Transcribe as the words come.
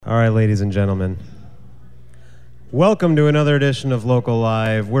All right, ladies and gentlemen. Welcome to another edition of Local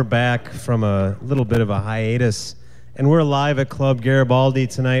Live. We're back from a little bit of a hiatus, and we're live at Club Garibaldi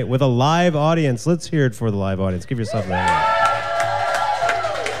tonight with a live audience. Let's hear it for the live audience. Give yourself a hand.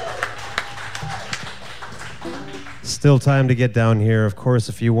 Still time to get down here, of course,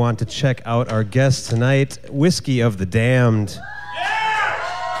 if you want to check out our guest tonight, Whiskey of the Damned.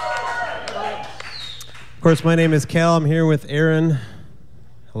 Of course, my name is Cal. I'm here with Aaron.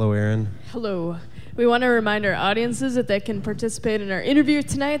 Hello, Aaron. Hello. We want to remind our audiences that they can participate in our interview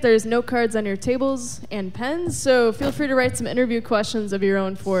tonight. There's note cards on your tables and pens, so feel free to write some interview questions of your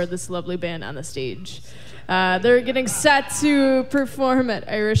own for this lovely band on the stage. They're getting set to perform at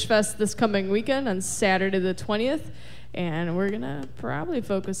Irish Fest this coming weekend on Saturday the 20th, and we're going to probably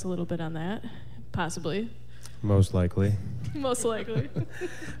focus a little bit on that, possibly. Most likely. Most likely.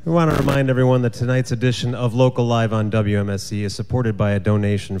 We want to remind everyone that tonight's edition of Local Live on WMSC is supported by a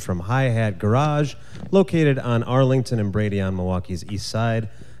donation from Hi-Hat Garage, located on Arlington and Brady on Milwaukee's east side.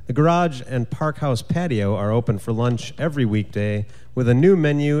 The garage and Park House patio are open for lunch every weekday with a new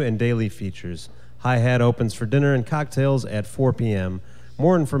menu and daily features. Hi-Hat opens for dinner and cocktails at 4 p.m.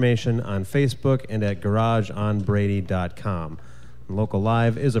 More information on Facebook and at garageonbrady.com. Local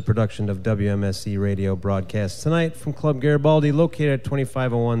Live is a production of WMSC Radio, broadcast tonight from Club Garibaldi, located at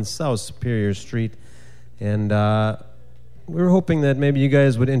 2501 South Superior Street. And we were hoping that maybe you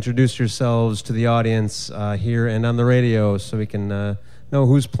guys would introduce yourselves to the audience here and on the radio so we can know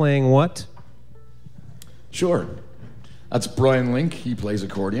who's playing what. Sure. That's Brian Link. He plays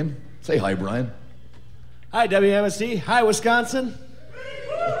accordion. Say hi, Brian. Hi, WMSC. Hi, Wisconsin.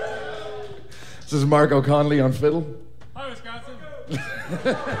 This is Mark O'Connelly on fiddle. Hi, Wisconsin. This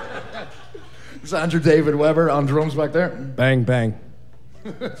is Andrew David Weber on drums back there. Bang, bang.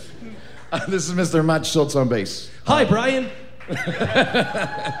 This is Mr. Matt Schultz on bass. Hi, Brian.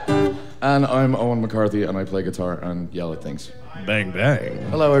 And I'm Owen McCarthy, and I play guitar and yell at things. Bang, bang.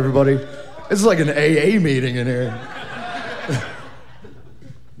 Hello, everybody. This is like an AA meeting in here.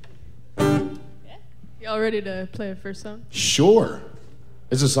 Y'all ready to play a first song? Sure.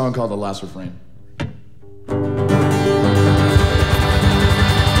 It's a song called The Last Refrain.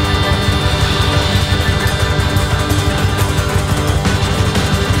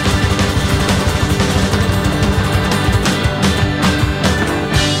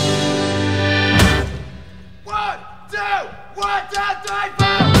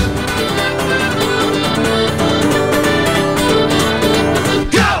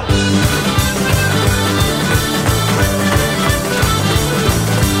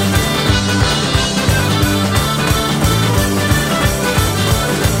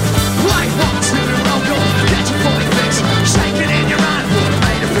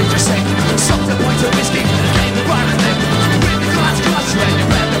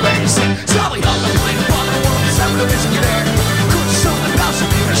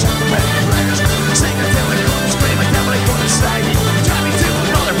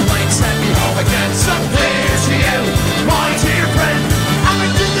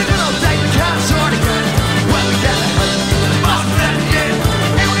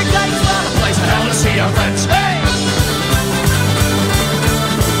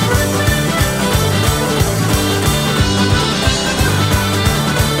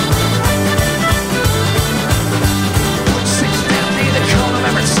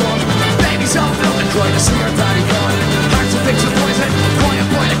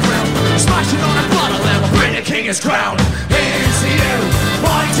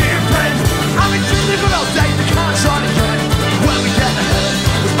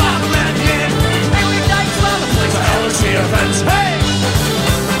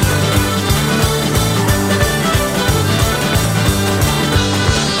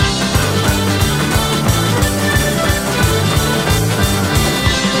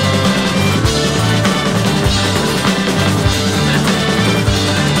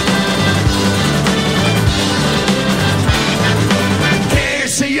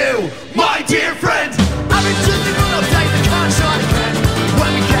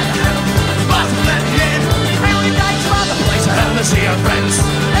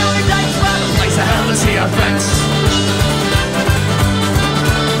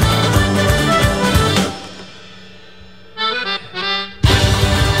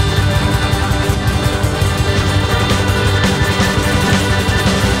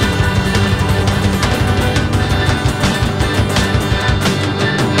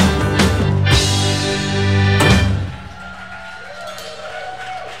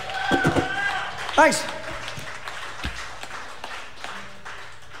 Thanks.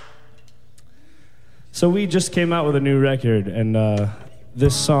 So we just came out with a new record, and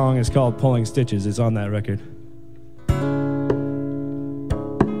This song is called Pulling Stitches. It's on that record.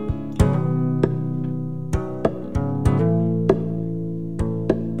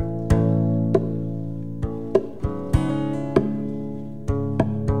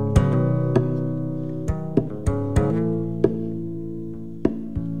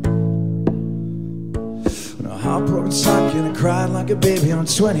 Cried like a baby on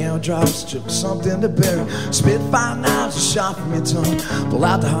 20-hour drives, took something to bury. Spit 5 knives, a shot from your tongue. Pull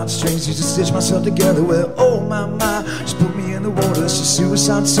out the heartstrings, used to stitch myself together. Well, oh my, just put me in the water. It's a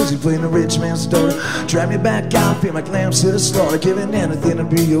suicide Susie playing the rich man's daughter. Drag me back out, feel like lambs to the slaughter. Giving anything to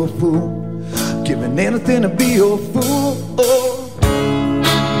be your fool. Giving anything to be your fool. Oh.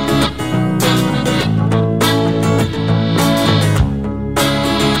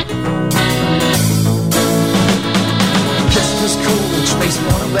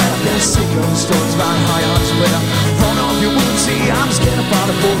 Sick of the stories about high on sweater. Thrown off your wounds, see, I'm scared of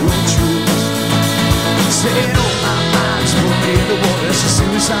falling for real truth. Saying, oh my mind, just put me in the water. It's a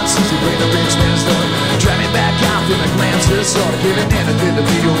suicide Susie, bring the rich man's daughter. Drag me back out, feel like lambs to the slaughter. Giving anything to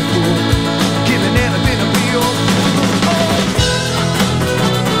be your fool. Giving anything to be your fool. Oh.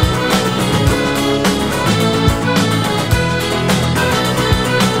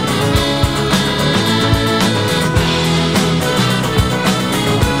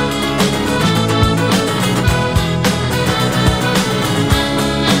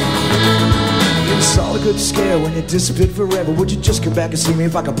 Good scare when you disappeared forever. Would you just come back and see me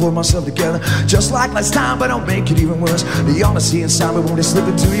if I could pull myself together? Just like last time, but don't make it even worse. The honesty inside me won't slip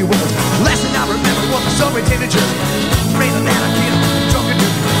into your words. Last thing I remember was my soul-retained jerk. Raining down again, drunk and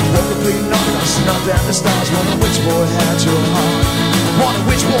new. Woke up bleeding on us, not down the stars. Wonder which boy had your heart. Wonder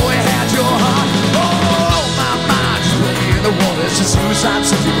which boy had your heart. Oh my mind, just put me in the water. It's a suicide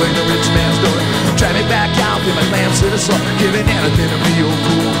Susie playing the rich man's daughter. Drag me back out, feel like lambs to the slaughter. Giving anything to be your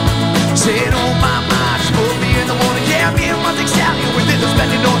fool. Saying, oh my mind, just put me in the water. Yeah, me and one thing Sally, we did the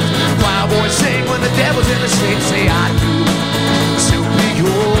spending orders. Choir boys sing when the devil's in the state. Say I do, so be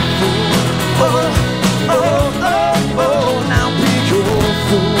your fool. Oh, oh, oh, oh, now be your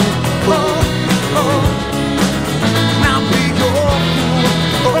fool. Oh, oh, now be your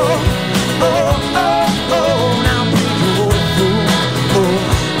fool. Oh, oh, oh, oh, now be your fool. Oh,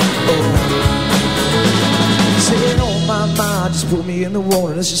 oh. Saying, oh my mind, just put me in the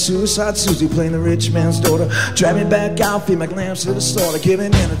water. That's your suicide Susie playing the rich man's daughter. Drag me back out, feed my lambs to the slaughter.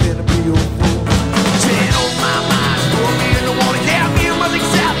 Giving anything to be your fool. Saying, oh my mind, just put me in the water. Yeah, me and Mother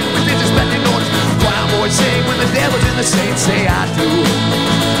Sally, we did the spending orders. Choir boys sing when the devil's in the saints. Say I do,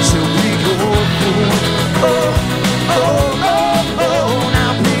 so be your fool. Oh, oh, oh, oh,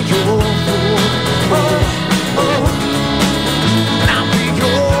 now be your fool. Oh, oh, now be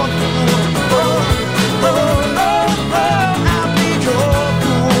your fool. Oh, oh, oh, oh, now be your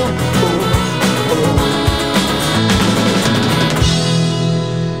fool. Oh, oh.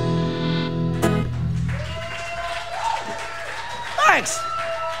 Thanks.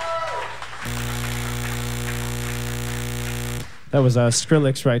 That was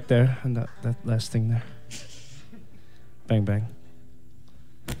Skrillex right there, and that last thing there. Bang, bang.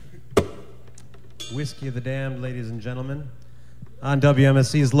 Whiskey of the Damned, ladies and gentlemen, on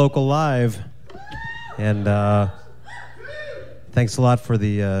WMSC's Local Live. And thanks a lot for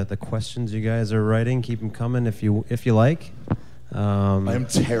the questions you guys are writing. Keep them coming if you like. I am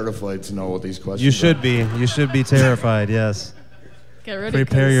terrified to know what these questions are. You should be. You should be terrified, yes. Get ready.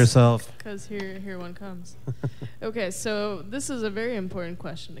 Prepare yourself. Because here one comes. Okay, so this is a very important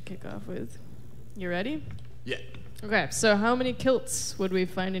question to kick off with. You ready? Yeah. Okay, so how many kilts would we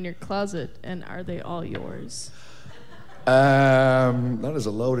find in your closet, and are they all yours? That is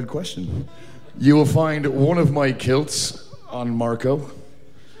a loaded question. You will find one of my kilts on Marco.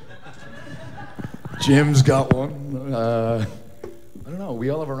 Jim's got one. I don't know.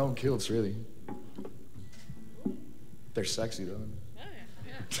 We all have our own kilts, really. They're sexy, though.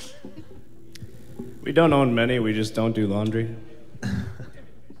 We don't own many, we just don't do laundry.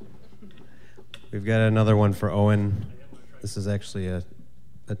 We've got another one for Owen. This is actually a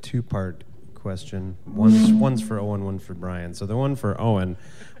two-part question. One's for Owen, one for Brian. So the one for Owen,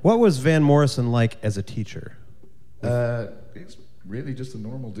 what was Van Morrison like as a teacher? He's really just a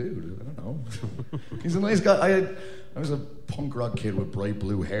normal dude. I don't know. He's a nice guy. I was a punk rock kid with bright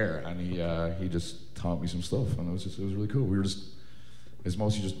blue hair, and he just taught me some stuff, and it was really cool. It was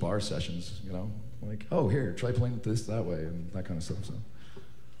mostly just bar sessions, you know, like, oh, here, try playing this that way, and that kind of stuff. So,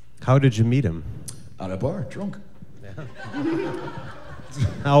 how did you meet him? At a bar, drunk. Yeah.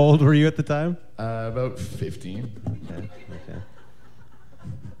 How old were you at the time? About 15. Okay.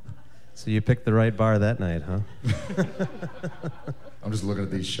 So you picked the right bar that night, huh? I'm just looking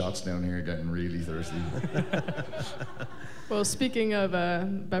at these shots down here, getting really thirsty. Well, speaking of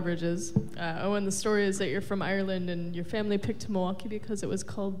beverages, Owen, the story is that you're from Ireland and your family picked Milwaukee because it was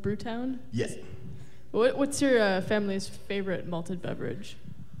called Brewtown. Yes. What's your family's favorite malted beverage?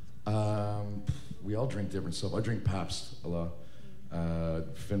 We all drink different stuff. I drink Pabst a lot.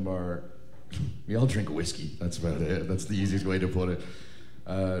 Finbar, we all drink whiskey. That's about it. That's the easiest way to put it.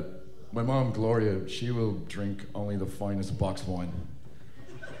 My mom, Gloria, she will drink only the finest box wine.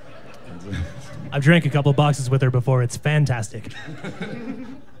 I've drank a couple boxes with her before. It's fantastic.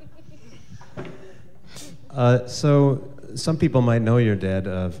 So some people might know your dad,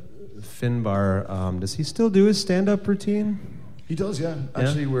 Finbar. Does he still do his stand-up routine? He does, yeah.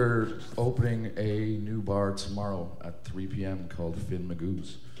 Actually, we're opening a new bar tomorrow at 3 p.m. called Finn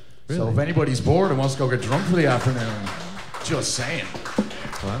Magoo's. Really? So if anybody's bored and wants to go get drunk for the afternoon, just saying.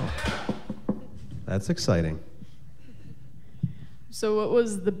 Wow. That's exciting. So what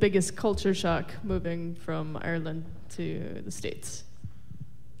was the biggest culture shock moving from Ireland to the States?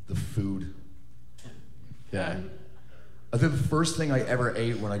 The food. Yeah. I think the first thing I ever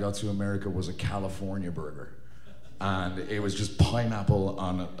ate when I got to America was a California burger. And it was just pineapple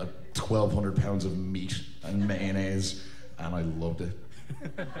on 1,200 pounds of meat and mayonnaise, and I loved it.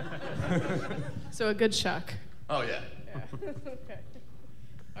 So a good shock. Oh, yeah. Okay.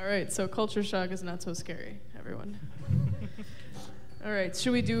 All right, so culture shock is not so scary, everyone. All right,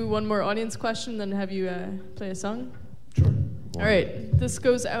 should we do one more audience question, then have you play a song? Sure. All right, this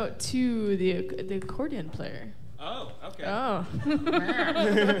goes out to the accordion player. Oh, okay. Oh.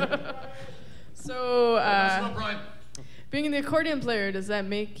 So, being the accordion player, does that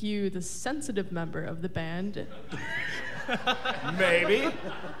make you the sensitive member of the band? Maybe.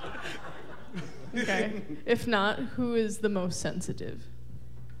 Okay. If not, who is the most sensitive?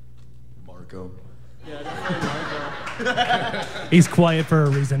 Marco. He's quiet for a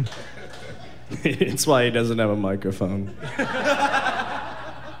reason. It's why he doesn't have a microphone. I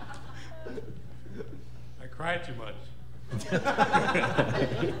cried too much.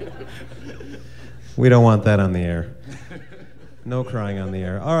 We don't want that on the air. No crying on the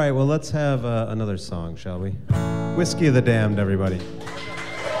air. All right, well, let's have another song, shall we? Whiskey of the Damned, everybody.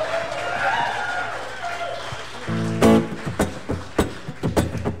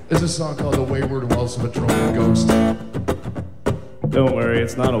 There's a song called The Wayward Waltz of a Drunken Ghost. Don't worry,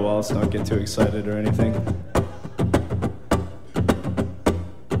 it's not a waltz. Don't get too excited or anything.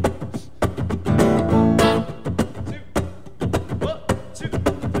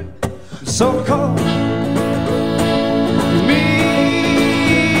 So call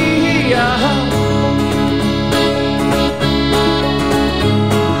me out.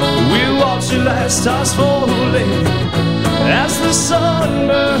 We'll watch the last stars falling as the sun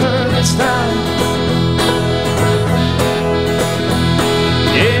burns down.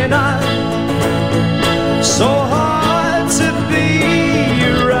 And I'm so hard to be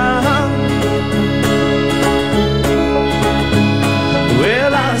around.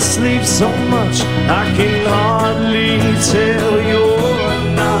 Well, I sleep so much I can hardly tell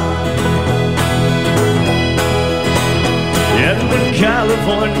you're not. And when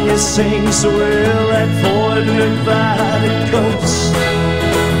California sings, well, that Fort Nevada coast,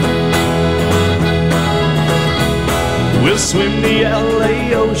 we'll swim the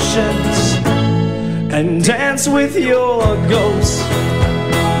LA oceans and dance with your ghost.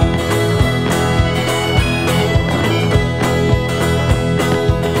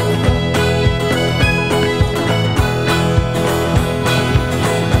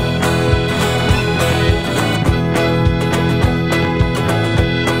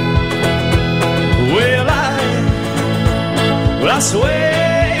 Well, I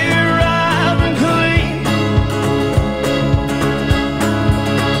swear I'm clean.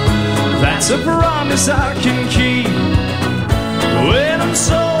 That's a promise I can keep when I'm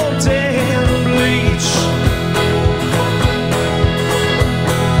so damn bleached.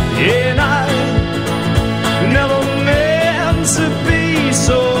 And I never meant to be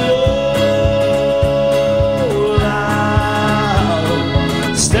so loud.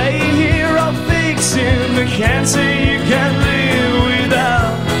 Stay here, I'm fixing the cancer you can't live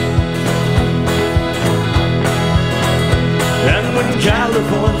without. And when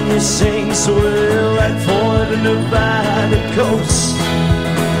California sings, well, that Fort Nevada coast,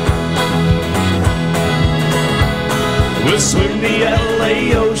 we'll swim the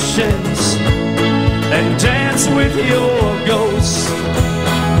LA oceans and dance with your ghost.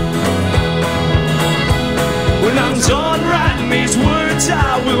 When I'm done writing these words,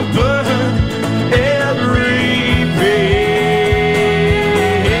 I will burn every page.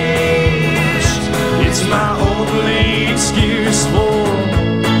 It's my only excuse for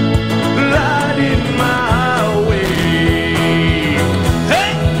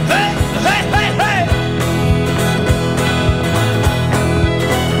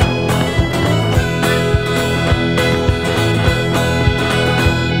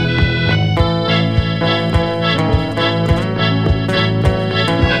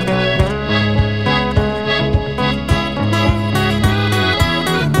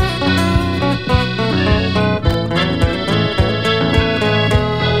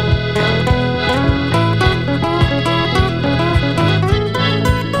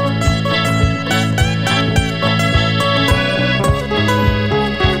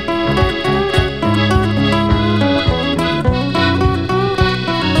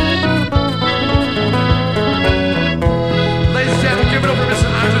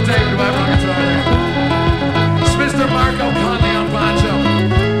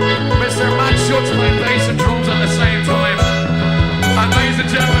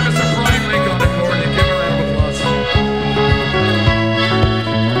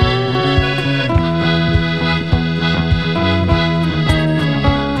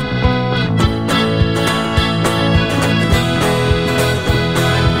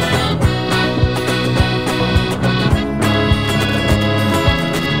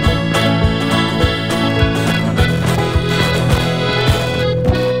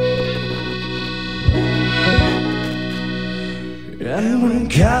When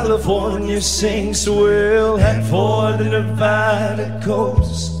California sinks, we'll head for the Nevada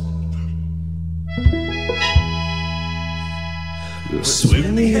coast. We'll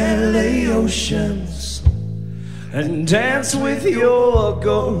swim the LA oceans and dance with your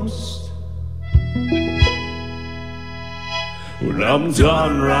ghost. When I'm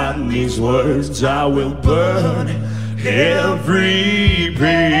done writing these words, I will burn every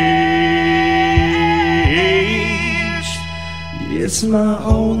page. It's my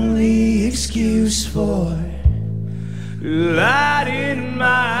only excuse for lighting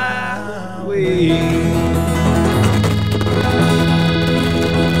my way.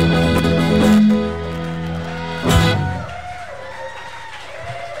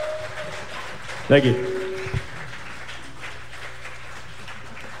 Thank you.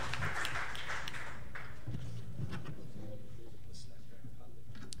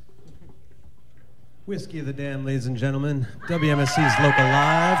 Whiskey of the Dan, ladies and gentlemen. WMSC's Local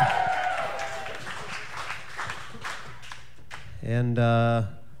Live. And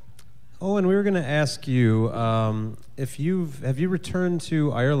Owen, we were going to ask you if have you returned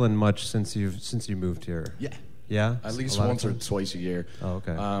to Ireland much since you moved here? Yeah. Yeah. At least once or twice a year. Oh,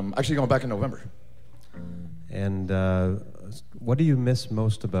 okay. Actually, going back in November. And what do you miss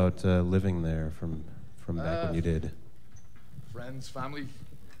most about living there from back when you did? Friends, family,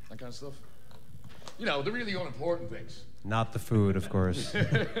 that kind of stuff. You know, the really unimportant things. Not the food, of course.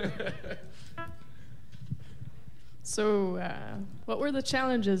 So, what were the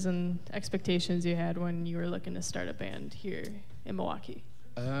challenges and expectations you had when you were looking to start a band here in Milwaukee?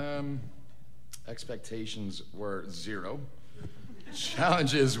 Expectations were zero.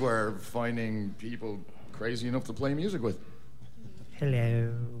 Challenges were finding people crazy enough to play music with.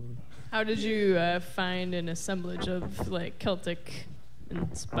 Hello. How did you find an assemblage of like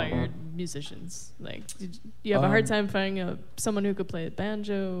Celtic-inspired musicians? Like, did you have a hard time finding someone who could play the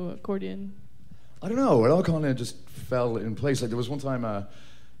banjo, accordion? I don't know. It all kind of just fell in place. Like there was one time,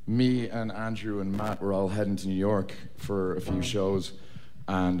 me and Andrew and Matt were all heading to New York for a few shows,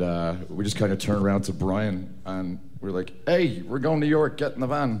 and we just kind of turned around to Brian and we were like, "Hey, we're going to New York. Get in the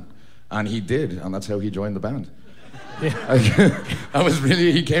van." And he did, and that's how he joined the band. Yeah.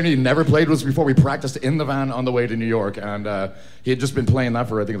 He came, he never played with us before. We practiced in the van on the way to New York, and he had just been playing that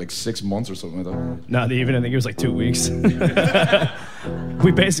for, I think, like 6 months or something like that. Not even, I think it was like 2 weeks.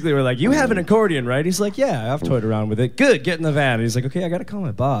 We basically were like, "You have an accordion, right?" He's like, "Yeah, I've toyed around with it." "Good, get in the van." And he's like, "Okay, I gotta call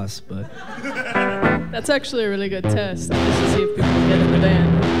my boss, but..." That's actually a really good test, just to see if people can get in the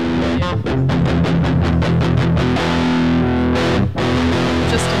band. Yeah.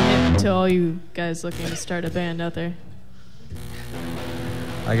 Just a hint to all you guys looking to start a band out there.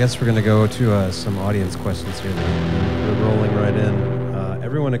 I guess we're going to go to some audience questions here. We're rolling right in.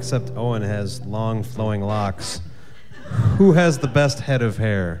 Everyone except Owen has long, flowing locks. Who has the best head of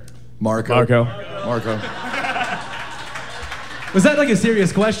hair? Marco. Was that like a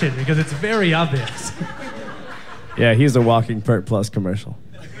serious question? Because it's very obvious. Yeah, he's a walking Pert Plus commercial.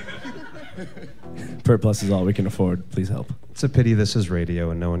 Pert Plus is all we can afford. Please help. It's a pity this is radio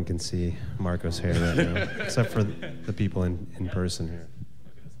and no one can see Marco's hair right now, except for the people in person here.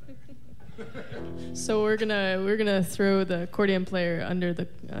 So we're gonna throw the accordion player under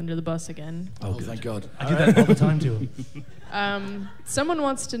the bus again. Oh, thank God. I do that all the time to him. Someone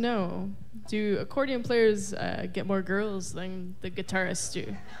wants to know: do accordion players get more girls than the guitarists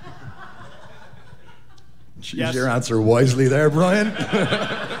do? Choose your answer wisely there, Brian.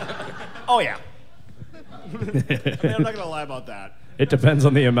 Oh, yeah. I'm not going to lie about that. It depends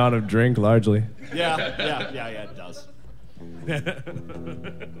on the amount of drink, largely. Yeah, it does.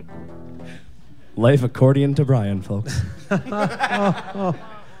 Life accordion to Brian, folks. Yes.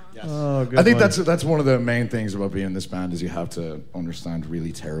 Oh, good I think one. that's one of the main things about being in this band is you have to understand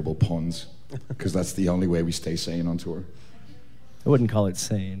really terrible puns, because that's the only way we stay sane on tour. I wouldn't call it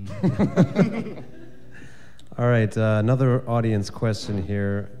sane. All right, another audience question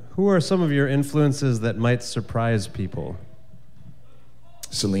here. Who are some of your influences that might surprise people?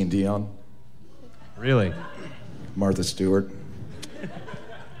 Celine Dion, Really? Martha Stewart.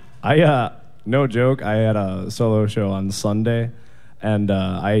 No joke, I had a solo show on Sunday, and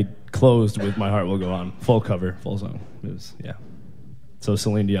I closed with My Heart Will Go On. Full cover, full song. It was, yeah. So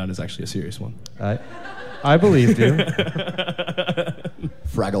Celine Dion is actually a serious one. I believed you.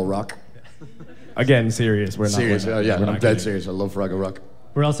 Fraggle Rock. Again, serious. We're not Serious, we're yeah, not I'm dead kidding. serious. I love Fraggle Rock.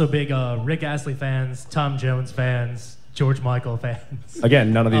 We're also big Rick Astley fans, Tom Jones fans, George Michael fans.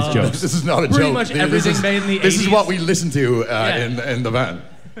 Again, none of these jokes. This is not a joke. Pretty much everything made in the 80s. This is what we listen to Yeah. in the van.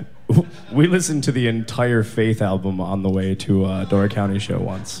 We listened to the entire Faith album on the way to a Dora County show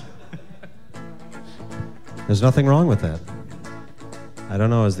once. There's nothing wrong with that. I don't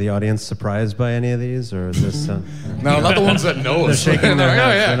know. Is the audience surprised by any of these, or is this? No, not the ones that know They're us. shaking their Oh,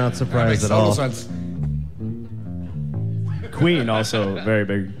 heads. yeah. They're not That surprised makes at all. total sense. Queen also very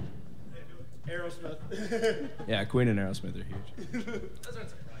big. Aerosmith. Yeah, Queen and Aerosmith are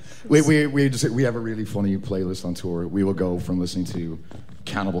huge. We have a really funny playlist on tour. We will go from listening to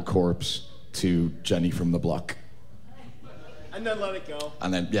Cannibal Corpse to Jenny from the Block. And then let it go.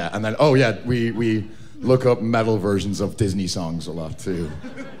 And then we look up metal versions of Disney songs a lot too.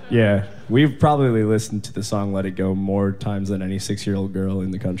 Yeah, we've probably listened to the song "Let It Go" more times than any 6-year-old girl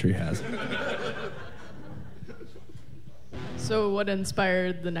in the country has. So, what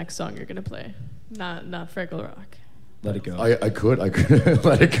inspired the next song you're gonna play? Not Fraggle Rock. Let It Go. I could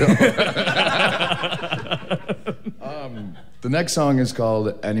let it go. The next song is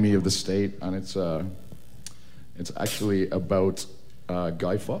called "Enemy of the State," and it's actually about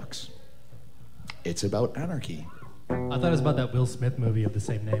Guy Fawkes. It's about anarchy. I thought it was about that Will Smith movie of the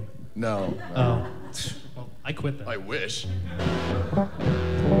same name. No. Oh. Well, I quit then. I wish.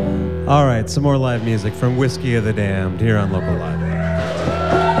 All right, some more live music from Whiskey of the Damned here on Local Live.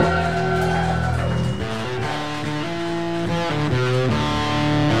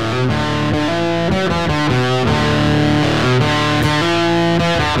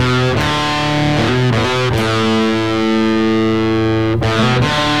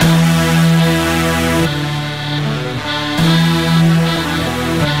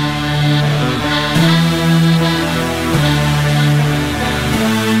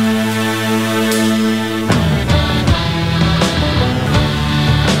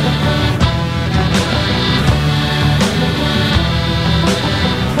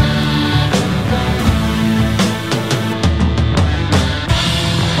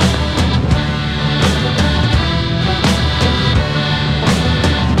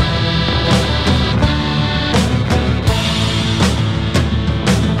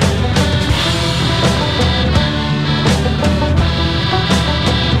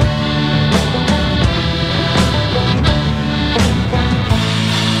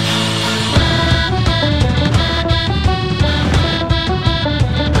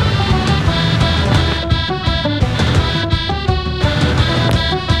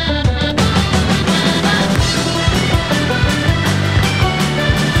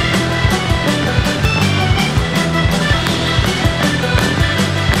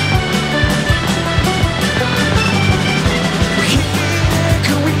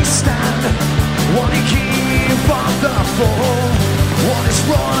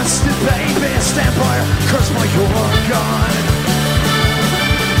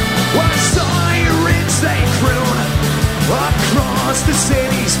 Across the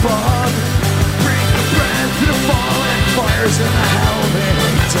city's fog, bring the breath to the fallen fires and the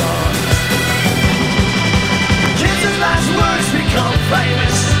howling dogs. Kids' last words become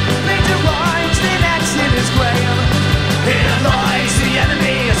famous. They derived in action his grave. Here lies the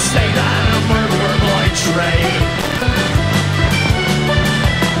enemy, a state and a murderer by trade.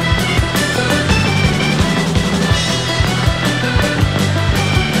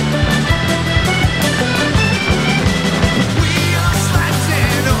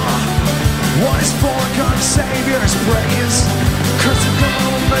 What is foregone Savior's praise? Curse the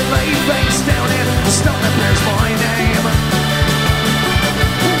ground, they lay face down in the stone that bears my name.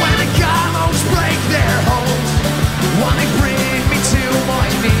 When the gallows break their hold, while they bring me to my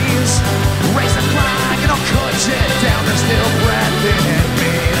knees, raise the flag and I'll cut you down, there's still breath in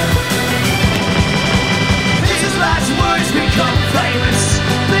me. His last words become famous.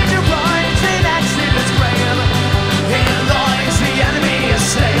 They derive in action as graham. Here lies the enemy, a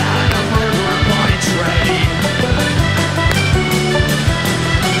say I'm a murderer by trade.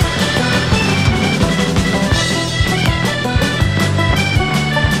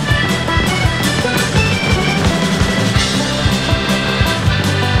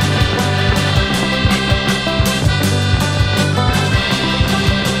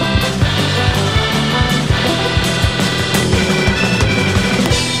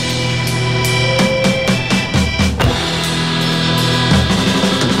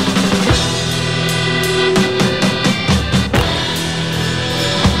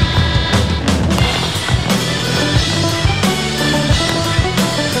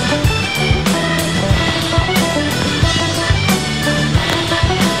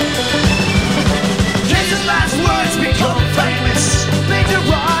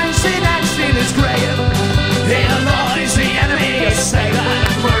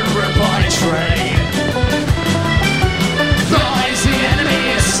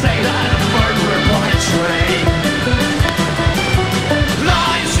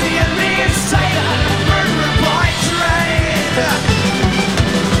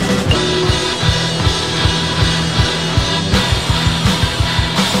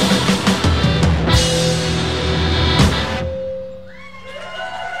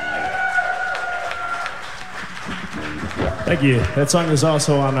 Thank you. That song is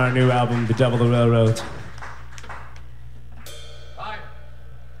also on our new album, The Devil the Railroad. Hi,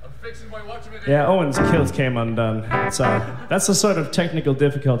 I'm fixing my watchman. Yeah, Owen's kilt came undone. That's the sort of technical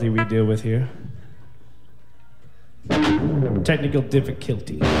difficulty we deal with here. Technical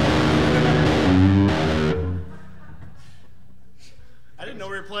difficulty. I didn't know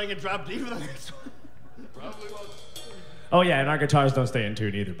we were playing a drop D for the next one. Probably was. Oh yeah, and our guitars don't stay in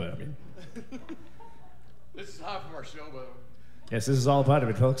tune either, but I mean... This is half of our show, but Yes, this is all part of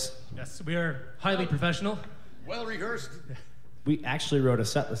it, folks. Yes, we are highly professional. well rehearsed. We actually wrote a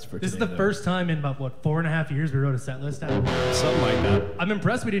set list for This today. is the first time in about, 4.5 years we wrote a set list out. Something like that. I'm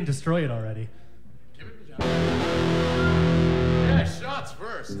impressed we didn't destroy it already. Give it a shot. Yeah, shots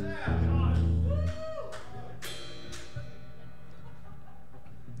first. I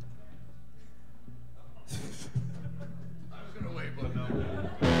was gonna wait, but no.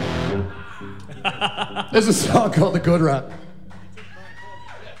 There's a song called The Good Rat.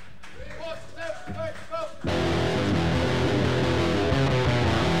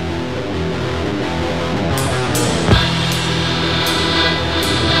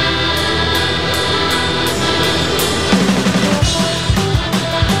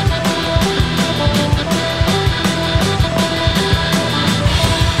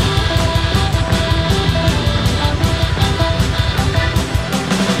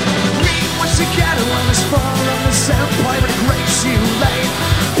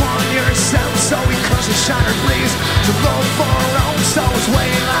 Shiner please to go for our own souls way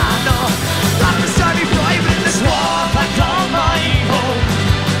I know I'm beside me brave in this war I call my home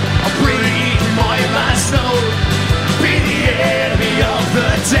I'll breathe my last note Be the enemy of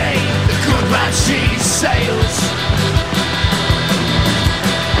the day The good rat she sails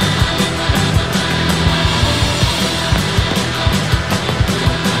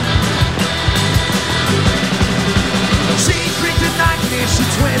She creaked at night and she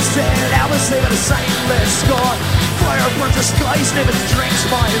twisted I was there to say let's score Fire burns the skies, never drinks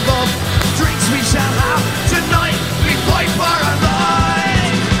my love Drinks we shall have tonight We fight for our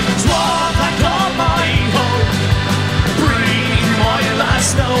lives Swap I call my home Breathe my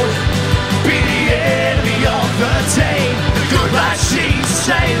last note Be the enemy of the day The good rat she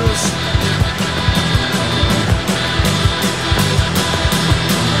sails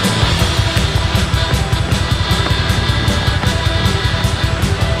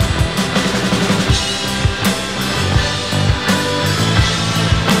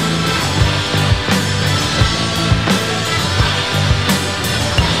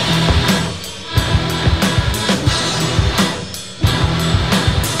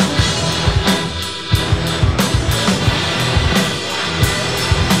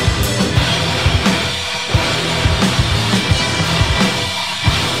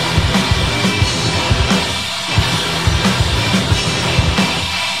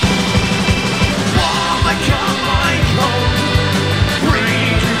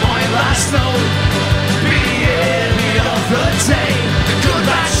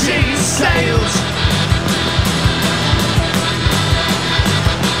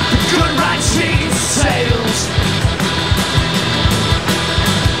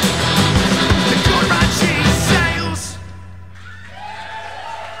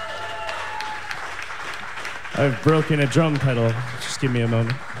I've broken a drum pedal. Just give me a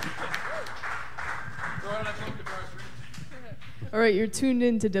moment. All right, you're tuned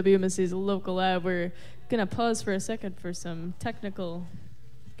in to WMSC's Local Lab. We're going to pause for a second for some technical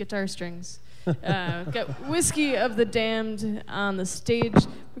guitar strings. Got Whiskey of the Damned on the stage.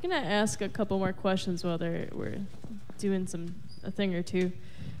 We're going to ask a couple more questions while we're doing a thing or two.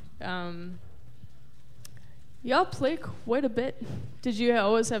 Y'all play quite a bit. Did you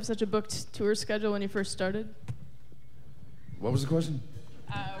always have such a booked tour schedule when you first started? What was the question?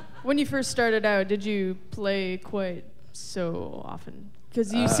 When you first started out, did you play quite so often?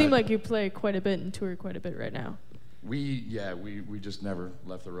 Because you seem like you play quite a bit and tour quite a bit right now. We just never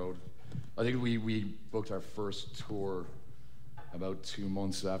left the road. I think we booked our first tour about 2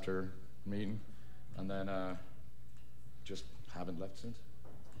 months after meeting, and then just haven't left since.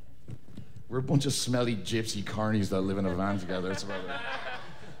 We're a bunch of smelly gypsy carnies that live in a van together. That's about it.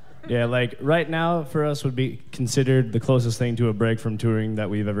 Yeah, like right now for us would be considered the closest thing to a break from touring that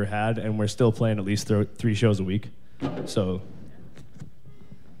we've ever had, and we're still playing at least 3 shows a week. So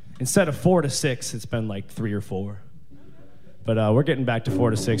instead of 4 to 6, it's been like 3 or 4. But we're getting back to 4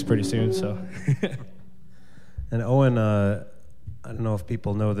 to 6 pretty soon. So. And Owen, I don't know if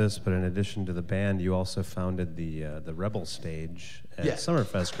people know this, but in addition to the band, you also founded the Rebel stage at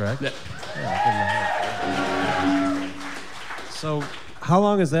Summerfest, correct? Yeah. So, how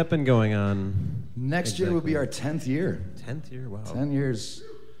long has that been going on? Next year will be our 10th year. 10th year, wow. 10 years.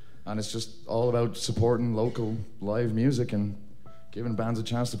 And it's just all about supporting local live music and giving bands a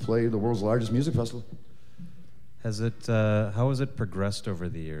chance to play the world's largest music festival. How has it progressed over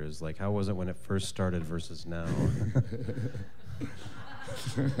the years? Like, how was it when it first started versus now?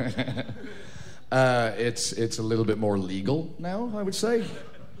 It's a little bit more legal now, I would say.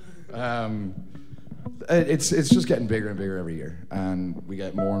 It's just getting bigger and bigger every year, and we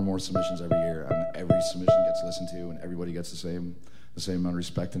get more and more submissions every year, and every submission gets listened to, and everybody gets the same amount of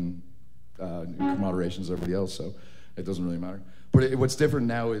respect and camaraderation as everybody else. So it doesn't really matter. But what's different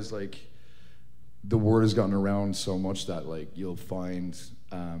now is like the word has gotten around so much that like you'll find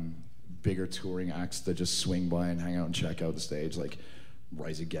bigger touring acts that just swing by and hang out and check out the stage, like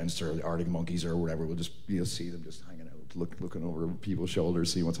Rise Against or the Arctic Monkeys or whatever. You'll see them just hanging out, looking over people's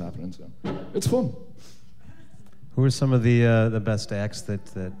shoulders, seeing what's happening. So it's fun. Who are some of the best acts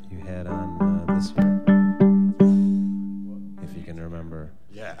that you had on this year? If you can remember.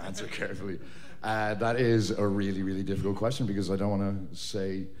 Yeah, answer carefully. That is a really, really difficult question because I don't want to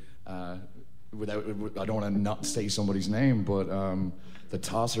say I don't want to not say somebody's name, but the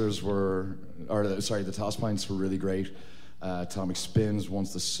Tossers the Toss Pints were really great. Atomic Spins,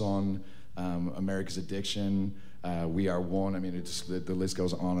 Once the Sun, America's Addiction, We Are One. I mean, the list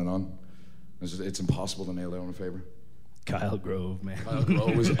goes on and on. It's impossible to nail down a favorite. Kyle Grove, man. Kyle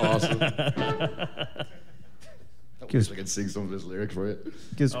Grove was awesome. I wish I could sing some of his lyrics for you.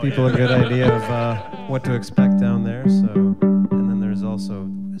 Gives people a good idea of what to expect down there. So, and then there's also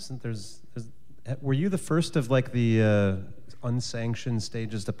were you the first of like the unsanctioned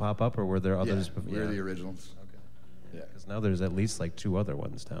stages to pop up, or were there others? Yeah, we're the originals. Okay. Yeah, because now there's at least like 2 other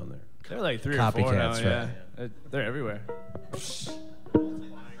ones down there. There are like 3 or 4 now. Copycats, Yeah, right? they're everywhere.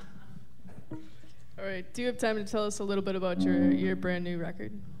 All right. Do you have time to tell us a little bit about your brand new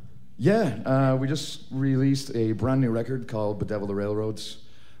record? Yeah, we just released a brand new record called Bedevil the Railroads,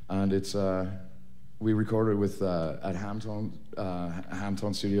 and it's we recorded with at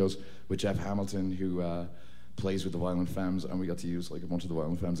Hamtone Studios with Jeff Hamilton, who plays with the Violent Femmes, and we got to use like a bunch of the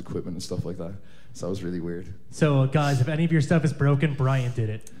Violent Femmes equipment and stuff like that. So that was really weird. So, guys, if any of your stuff is broken, Brian did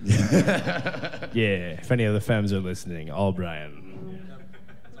it. Yeah, if any of the Femmes are listening, all Brian.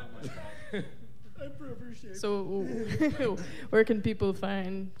 So, where can people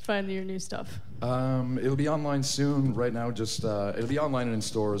find your new stuff? It'll be online soon. Right now, just it'll be online and in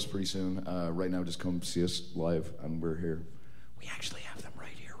stores pretty soon. Right now, just come see us live, and we're here. We actually have them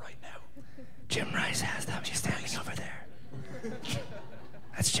right here, right now. Jim Rice has them. She's standing over there.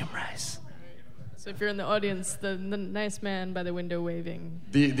 That's Jim Rice. So, if you're in the audience, the nice man by the window waving.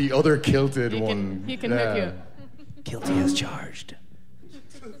 The other kilted one. He can hook you. Guilty as charged.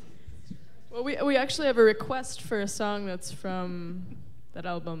 Well, we actually have a request for a song that's from that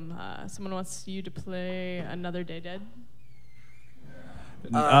album. Someone wants you to play Another Day Dead.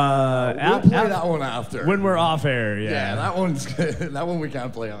 We'll play that one after. When we're off air, Yeah, that one's that one we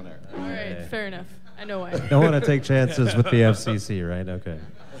can't play on air. All right, fair enough. I know why. Don't want to take chances with the FCC, right? Okay.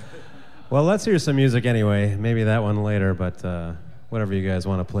 Well, let's hear some music anyway. Maybe that one later, but whatever you guys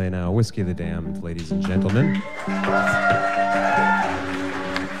want to play now. Whiskey the Damned, ladies and gentlemen.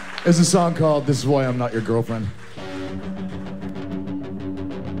 There's a song called This Is Why I'm Not Your Girlfriend.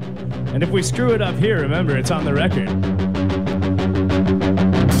 And if we screw it up here, remember, it's on the record.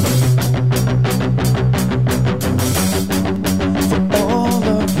 For all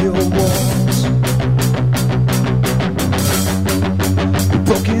of your walls, your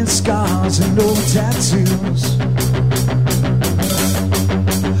broken scars and old tattoos,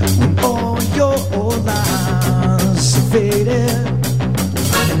 when all your old lies are faded,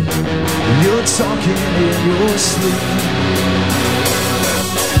 you're talking in your sleep.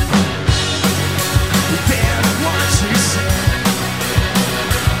 Then what you said,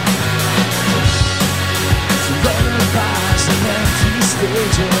 so lullabies and empty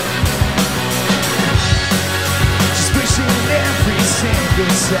stages, just wishing every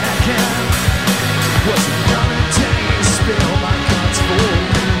single second was another day to spill my guts for you.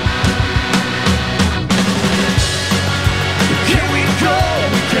 Here we go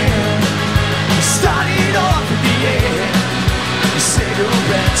again. Started off at the end,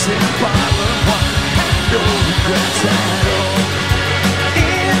 cigarettes and a bottle of wine, no regrets at all.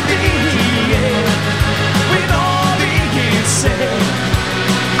 In the end, when all is said,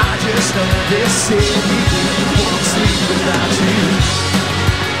 I just know this city won't sleep without you.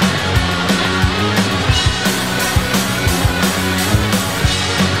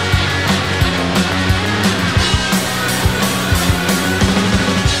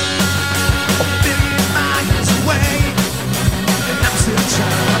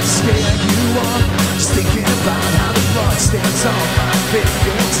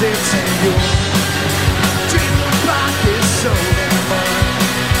 fingertips and you're dreaming about this soul and mind.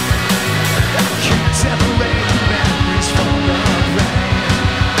 I can't separate the memories from the rain.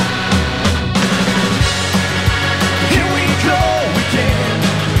 Here we go again,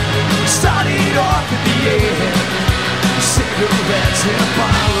 started off at the end. Cigarettes and a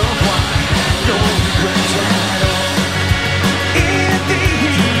bottle of wine, no regrets at all. In the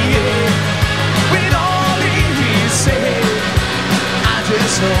end, when all is said, I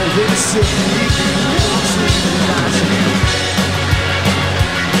just know this city won't sleep without you.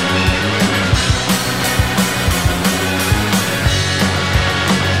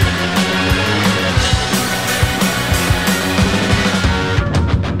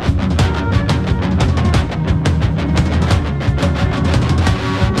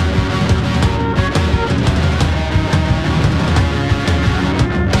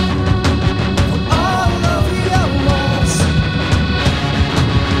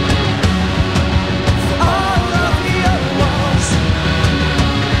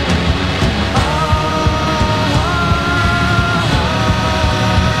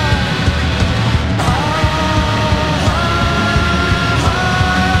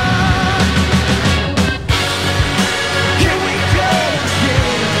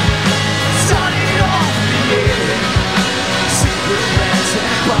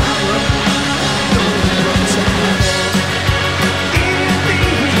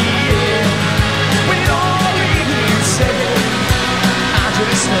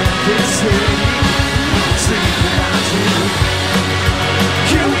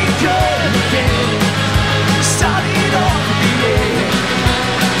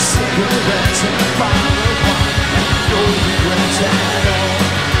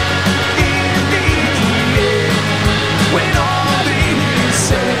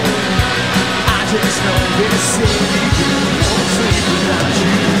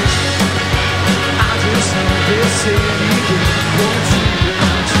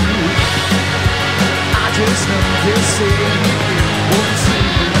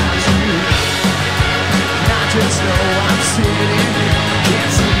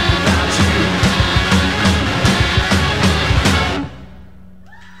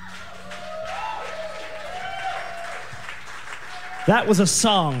 That was a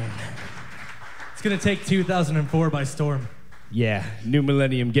song. It's gonna take 2004 by storm. Yeah, new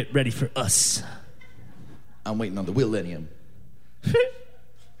millennium, get ready for us. I'm waiting on the millennium.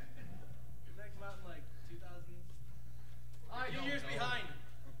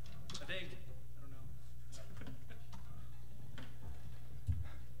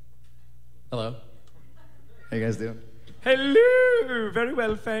 Hello. How you guys doing? Hello, very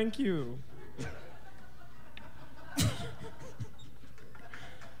well, thank you.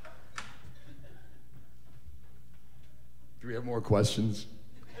 Do we have more questions?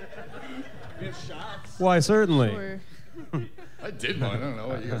 Why, certainly. Sure. I did one. I don't know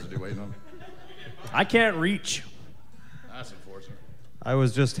what you guys are waiting on. I can't reach. That's unfortunate. I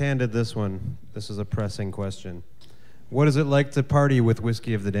was just handed this one. This is a pressing question. What is it like to party with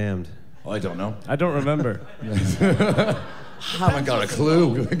Whiskey of the Damned? Oh, I don't know. I don't remember. Haven't got a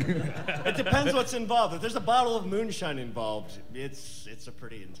clue. It depends what's involved. If there's a bottle of moonshine involved, it's a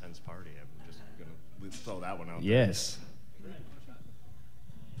pretty intense party. I'm just gonna throw that one out. Yes.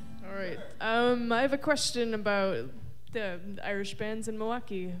 All right. I have a question about the Irish bands in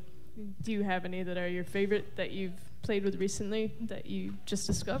Milwaukee. Do you have any that are your favorite that you've played with recently that you just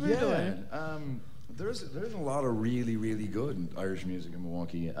discovered? Yeah. Or? There's a lot of really, really good Irish music in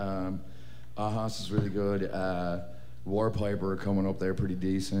Milwaukee. Ahas is really good. Warpiper are coming up there pretty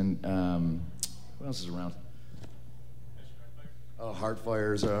decent. What else is around? Oh,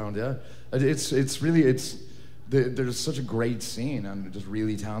 Heartfire's around, yeah. There's such a great scene and just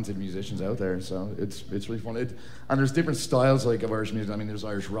really talented musicians out there, so it's really fun. And there's different styles like of Irish music. I mean, there's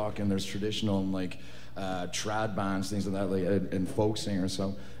Irish rock and there's traditional and like trad bands, things like that, like and folk singers.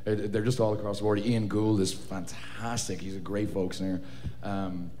 So they're just all across the board. Ian Gould is fantastic. He's a great folk singer.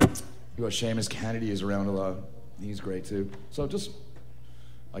 Seamus Kennedy is around a lot. He's great too. So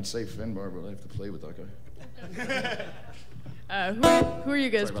I'd say Finbar, but I have to play with that guy. Who are you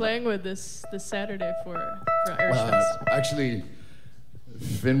guys playing with this Saturday for Irish Fest? Actually,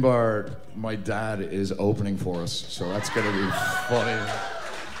 Finbar, my dad, is opening for us, so that's gonna be funny.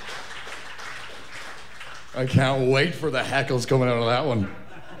 I can't wait for the heckles coming out of that one.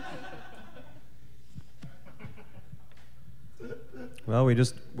 Well, we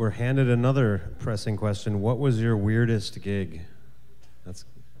just were handed another pressing question. What was your weirdest gig?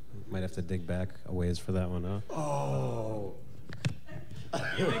 Might have to dig back a ways for that one, huh? Oh.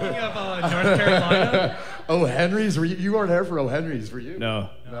 You thinking of North Carolina? Oh, Henry's? You weren't there for O. Henry's, were you? No.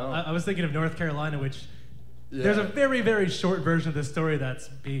 No. I was thinking of North Carolina, which Yeah. there's a very, very short version of this story that's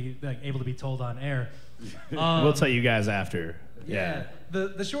able to be told on air. We'll tell you guys after. Yeah.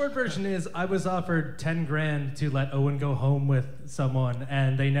 The short version is I was offered 10 grand to let Owen go home with someone,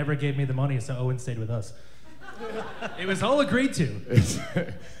 and they never gave me the money, so Owen stayed with us. It was all agreed to.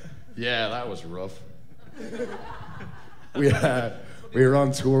 Yeah, that was rough. We were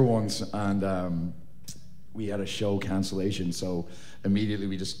on tour once, and we had a show cancellation, so immediately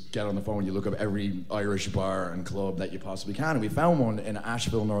we just get on the phone, you look up every Irish bar and club that you possibly can, and we found one in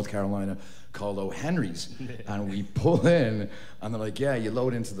Asheville, North Carolina called O. Henry's. And we pull in, and they're like, yeah, you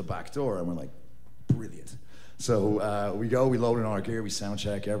load into the back door, and we're like, brilliant. So we load in our gear, we sound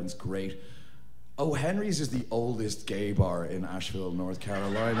check, everything's great. O. Henry's is the oldest gay bar in Asheville, North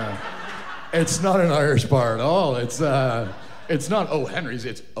Carolina. It's not an Irish bar at all. It's not O. Henry's,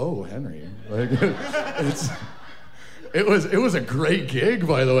 it's O. Henry. Like, it was a great gig,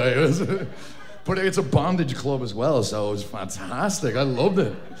 by the way. But it's a bondage club as well, so it was fantastic. I loved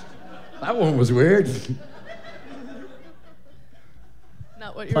it. That one was weird.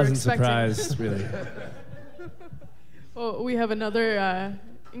 Not what you Pleasant were expecting. surprise, really. Well, we have another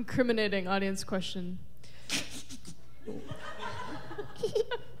incriminating audience question.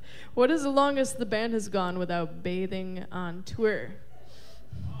 What is the longest the band has gone without bathing on tour?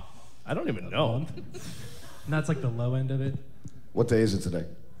 I don't even know. And that's like the low end of it. What day is it today?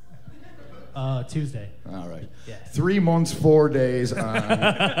 Tuesday. All right. Yeah. 3 months, 4 days. Do you know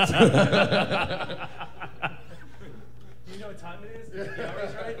what time it is? The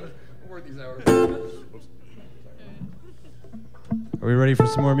hours, right? Work these hours. Are we ready for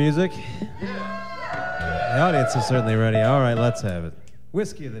some more music? The audience is certainly ready. All right, let's have it.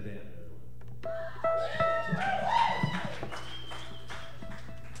 Whiskey of the day.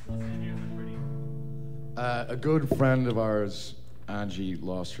 A good friend of ours, Angie,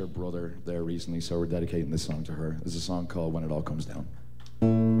 lost her brother there recently, so we're dedicating this song to her. There's a song called When It All Comes Down.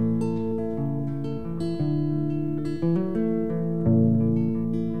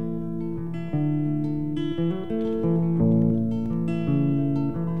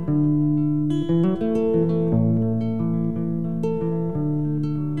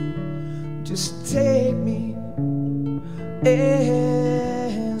 Just take me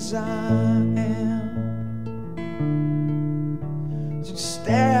as I am. Just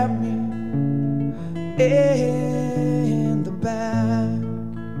stab me in the back.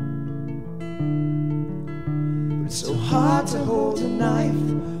 It's so hard to hold a knife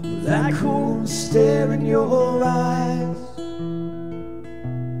with that cool stare in your eyes.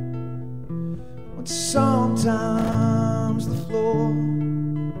 But sometimes the floor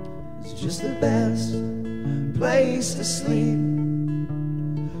is just the best place to sleep.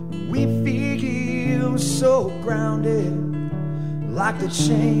 We feel so grounded, like the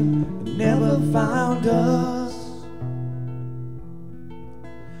chain that never found us.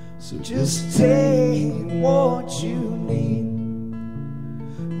 So just take what you need.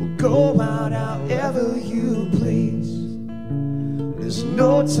 We'll go out however you please. There's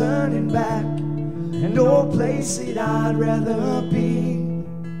no turning back, no place that I'd rather be.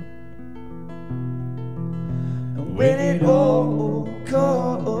 And when it all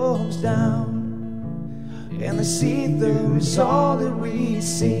comes down and the see-through is all that we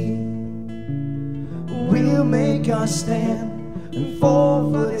see, we'll make our stand and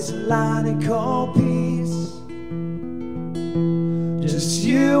fall for this line and call peace. Just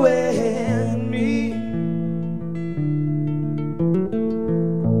you and me.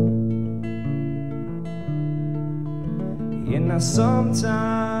 And now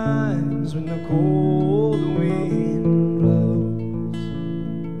sometimes when the cold wind blows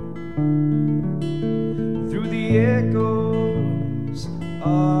through the echoes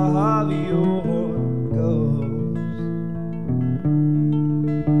of your ghost,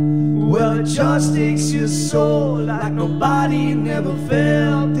 well, it just takes your soul like nobody never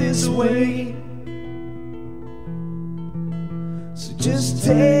felt this way. So just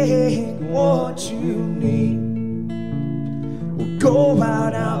take what you need. We'll go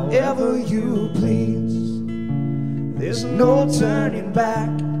out however you please. There's no turning back,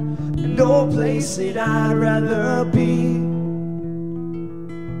 no place that I'd rather be.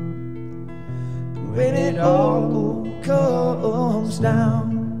 When it all comes down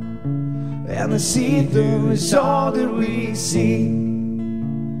and the see-through is all that we see,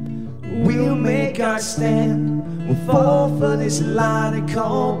 we'll make our stand, we'll fall for this line and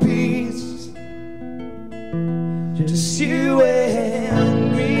call peace. Just you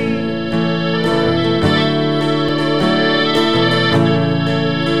and me.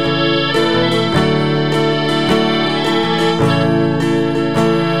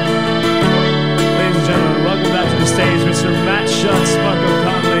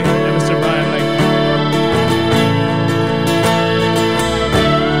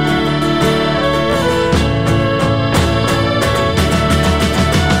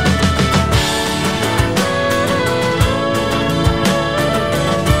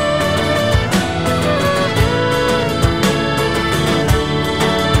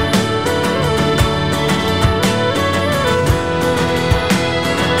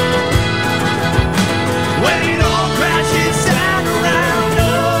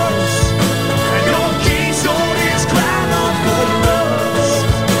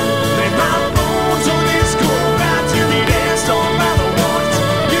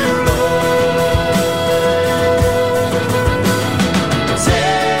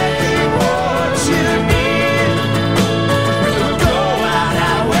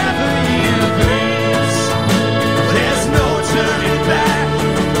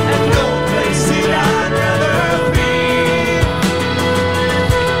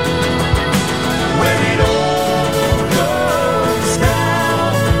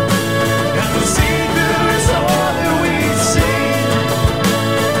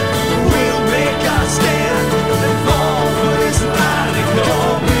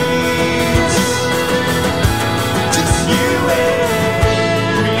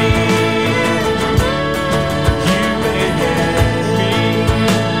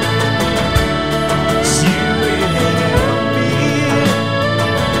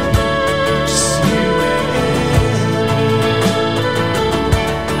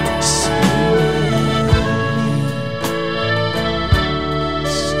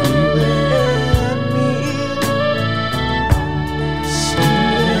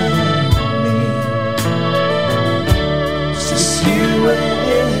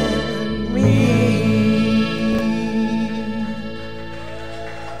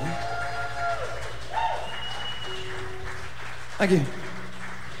 Thank you.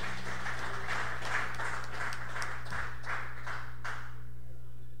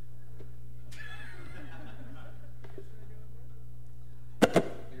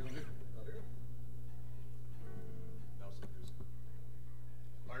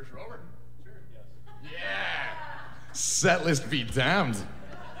 Irish Rover? Sure, yes. Yeah! Set list be damned.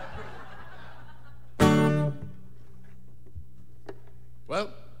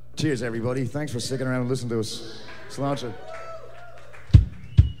 Well, cheers, everybody. Thanks for sticking around and listening to us. Cilantro.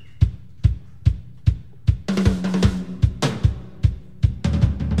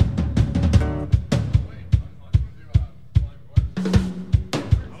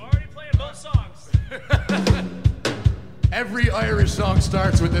 I'm already playing both songs. Every Irish song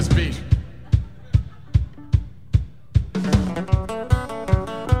starts with this beat.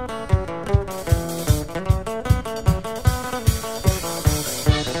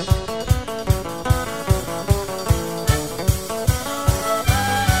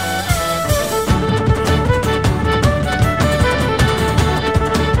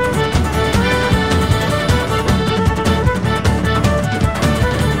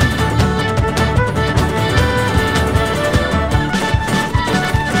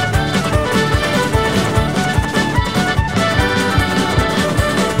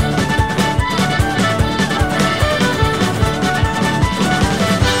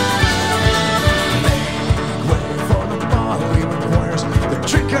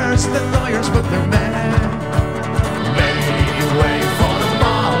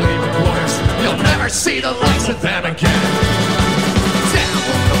 See the lights of them again. Down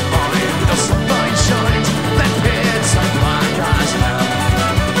on the line, the sunlight shines. That pits are black as hell.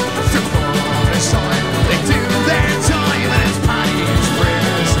 Through the sign, they do their time, and it's Paddy's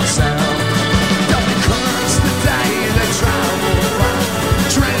prison cell. Don't they curse the day they travel back,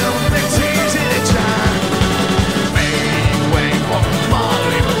 drown their tears in a jar. Make way for the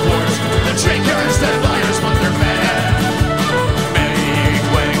Molly McClures, the drinkers, the liars, but they're mad. Make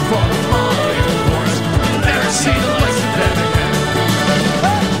way for the Molly McClures. See the lights of them again.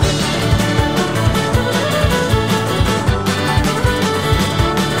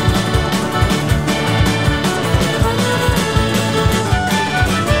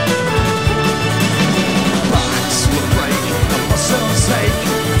 Backs will break, the muscles ache.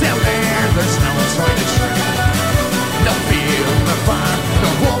 Down there, there's no time to shrink. No feel, no fire,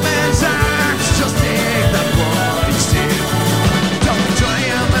 no woman's arms. Just dig the bloody steel. Don't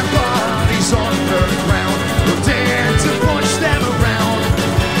drown their bodies underground. Dare to push them around.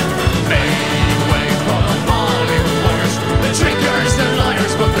 Make way for the Molly McClures, the drinkers, the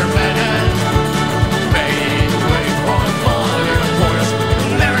liars, but they're mad. Make way for the Molly McClures,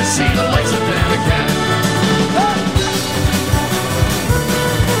 never see the lights of them again.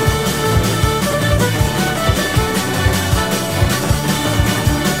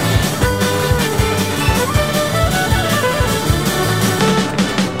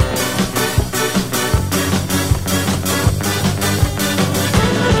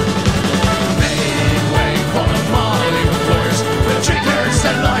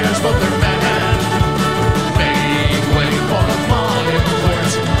 But they're mad. Make way for the Molly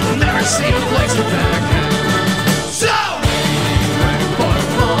McClures, never see the lights of them again. So, make way for the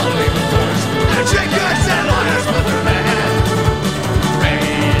Molly McClures, the drinkers and liars, but they're mad.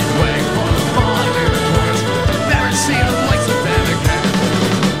 Make way for the Molly McClures, never see the lights of them again.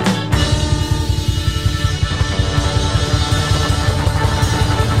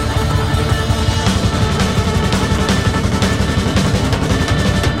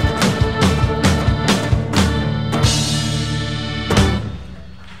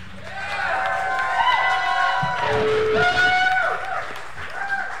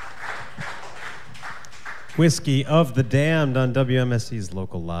 Whiskey of the Damned on WMSC's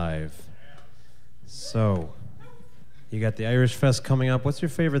Local Live. So, you got the Irish Fest coming up. What's your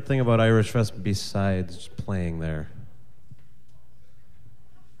favorite thing about Irish Fest besides playing there?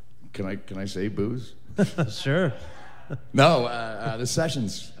 Can I say booze? Sure. No, the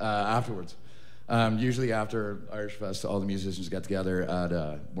sessions afterwards. Usually after Irish Fest, all the musicians get together at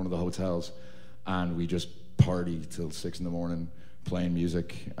one of the hotels, and we just party till 6 a.m, playing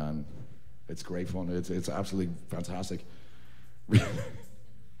music, and it's great fun. It's absolutely fantastic. We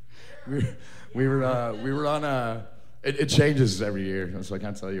were on it changes every year, so I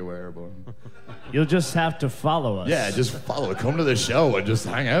can't tell you where, but You'll just have to follow us. yeah, just follow it. Come to the show and just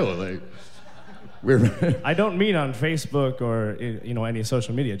hang out. Like we're I don't mean on Facebook or any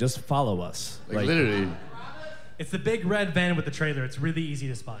social media. Just follow us. like literally. It's the big red van with the trailer. It's really easy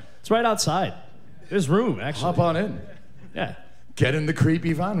to spot. It's right outside. There's room, actually. Hop on in. Yeah. Get in the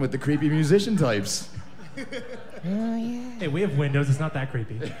creepy van with the creepy musician types. Hey, we have windows. It's not that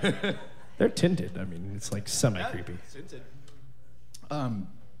creepy. They're tinted. I mean, it's like semi-creepy.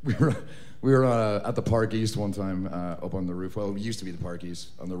 We were at the Park East one time up on the roof. Well, it used to be the Park East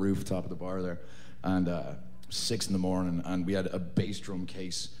on the rooftop of the bar there, and 6 a.m, and we had a bass drum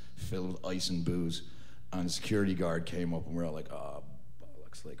case filled with ice and booze, and the security guard came up, and we were all like, "Oh,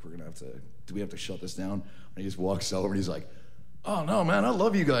 looks like we're gonna have to. Do we have to shut this down?" And he just walks over, and he's like, "Oh no, man, I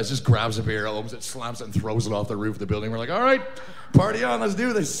love you guys." Just grabs a beer, opens it, slams it, and throws it off the roof of the building. We're like, "All right, party on, let's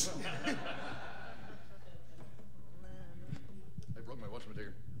do this." I broke my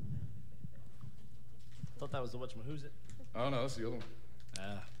whatchamajigger. Thought that was the whatchamahoo's it. Oh no, that's the other one.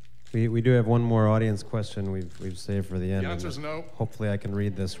 We do have one more audience question we've saved for the end. The answer's no. Hopefully I can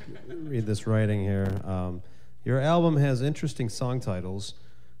read this writing here. Your album has interesting song titles.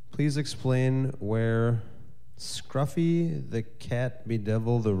 Please explain where Scruffy the Cat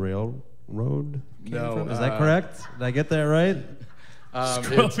Bedevil the Railroad came from. Is that correct? Did I get that right?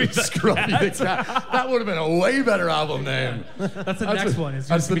 Scruffy the Cat. That would have been a way better album name. That's the next one. It's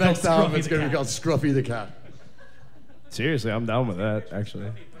That's the gonna be next called album. Scruffy It's the going to be Cat. called Scruffy the Cat. Seriously, I'm down with that,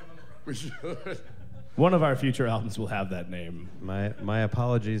 actually. We should. One of our future albums will have that name. My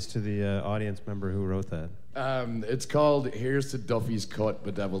apologies to the audience member who wrote that. It's called Here's to Duffy's Cut,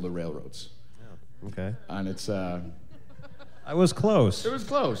 Bedevil the Railroads. Okay. And it's, I was close. it was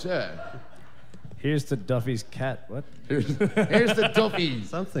close, yeah. Here's to Duffy's cat. What? Here's the Duffy.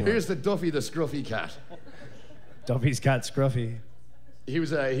 Something Here's the Duffy the Scruffy Cat. Duffy's cat Scruffy. He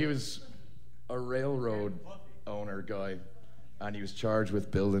was a railroad owner guy, and he was charged with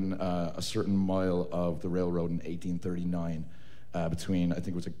building a certain mile of the railroad in 1839 between, I think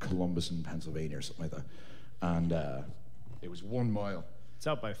it was Columbus and Pennsylvania or something like that. And it was 1 mile. It's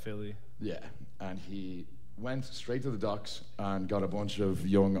out by Philly. Yeah, and he went straight to the docks and got a bunch of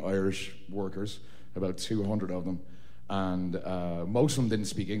young Irish workers, about 200 of them, and most of them didn't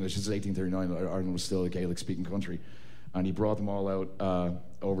speak English. This is 1839, Ireland was still a Gaelic-speaking country, and he brought them all out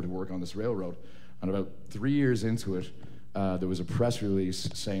over to work on this railroad. And about 3 years into it, there was a press release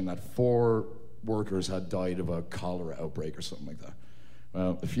saying that 4 workers had died of a cholera outbreak or something like that.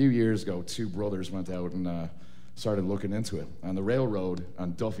 Well, a few years ago, 2 brothers went out and started looking into it, and the railroad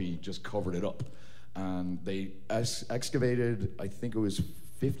and Duffy just covered it up. And they excavated, I think it was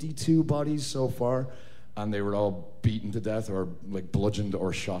 52 bodies so far, and they were all beaten to death or like bludgeoned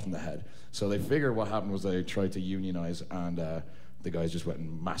or shot in the head. So they figured what happened was they tried to unionize, and the guys just went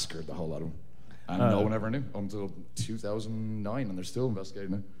and massacred the whole lot of them. And no one ever knew until 2009, and they're still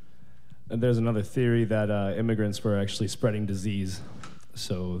investigating it. And there's another theory that immigrants were actually spreading disease.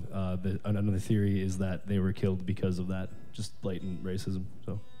 So another theory is that they were killed because of that, just blatant racism.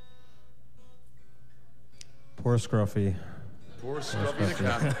 So. Poor Scruffy. Poor Scruffy the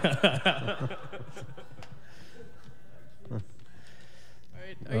Cat.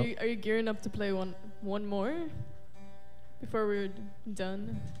 All right, are you gearing up to play one more before we're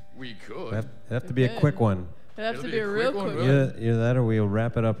done? We could. It'd have to be a quick one. It'd have It'll to be be a a real quick one, quick really. one. Either that or we'll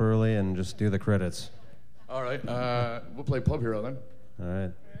wrap it up early and just do the credits. All right, we'll play Pub Hero then. All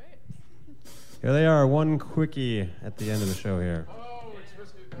right. Here they are, one quickie at the end of the show here. Oh, it's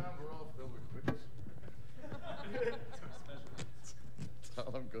Whiskey Down, we're all filled with quickies. That's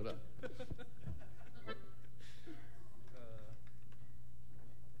all I'm good at.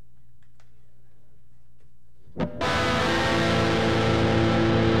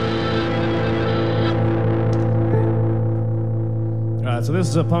 All right, so this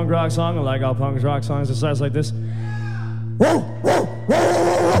is a punk rock song. I like all punk rock songs. It starts like this.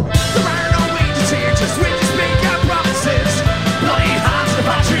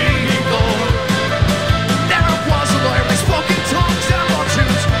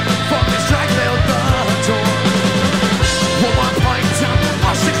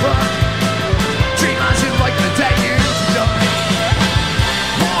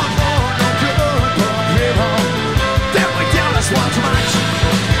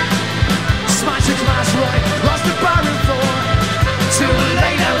 Smash it, smash right, lost the barren floor. Too late.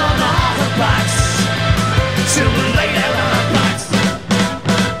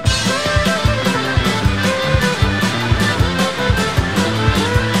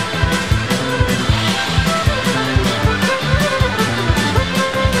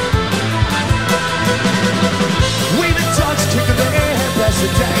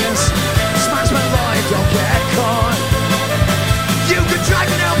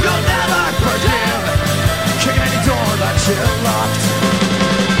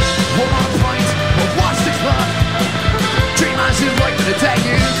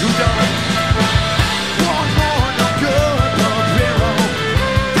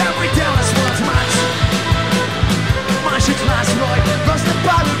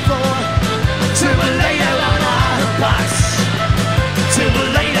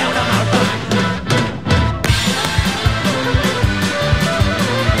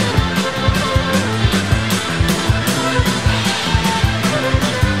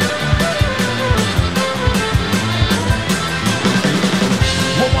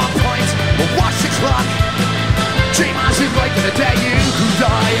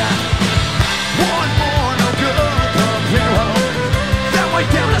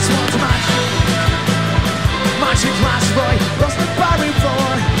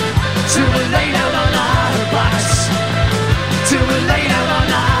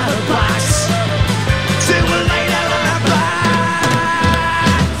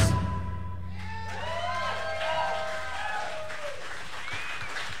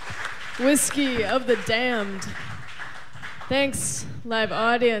 Whiskey of the Damned. Thanks, live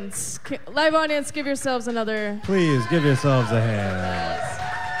audience. Live audience, give yourselves another. Please give yourselves a hand.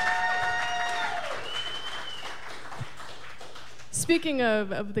 Speaking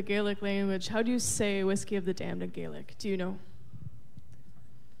of the Gaelic language, how do you say Whiskey of the Damned in Gaelic? Do you know?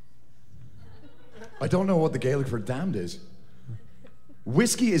 I don't know what the Gaelic for damned is.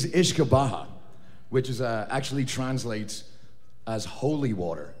 Whiskey is Ishkabaha, which is actually translates as holy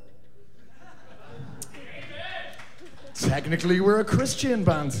water. Technically, we're a Christian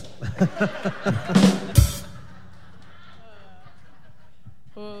band.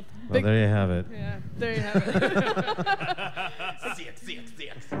 Well, There you have it. Yeah, there you have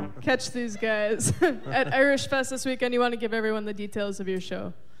it. Catch these guys at Irish Fest this weekend. You want to give everyone the details of your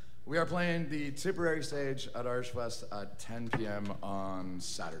show? We are playing the Tipperary stage at Irish Fest at 10 p.m. on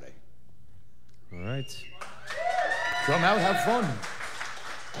Saturday. All right. Come out, have fun.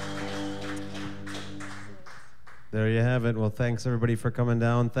 There you have it. Well, thanks everybody for coming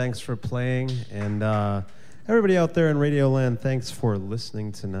down. Thanks for playing. And everybody out there in Radioland, thanks for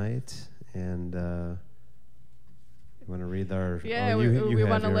listening tonight. And you want to read our... Yeah, oh, we want to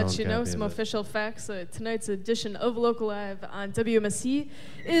have your let own you know copy some of it. official facts. Tonight's edition of Local Live on WMSC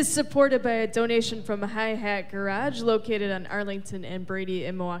is supported by a donation from Hi Hat Garage, located on Arlington and Brady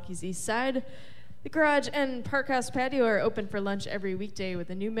in Milwaukee's East Side. The garage and Parkhouse patio are open for lunch every weekday with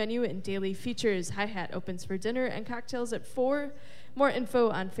a new menu and daily features. Hi Hat opens for dinner and cocktails at 4. More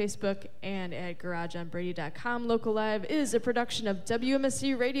info on Facebook and at garageonbrady.com. Local Live is a production of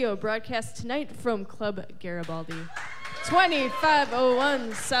WMSC Radio, broadcast tonight from Club Garibaldi,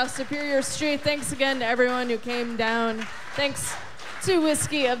 2501 South Superior Street. Thanks again to everyone who came down. Thanks to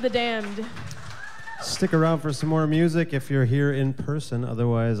Whiskey of the Damned. Stick around for some more music if you're here in person.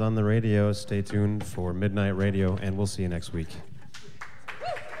 Otherwise, on the radio, stay tuned for Midnight Radio, and we'll see you next week.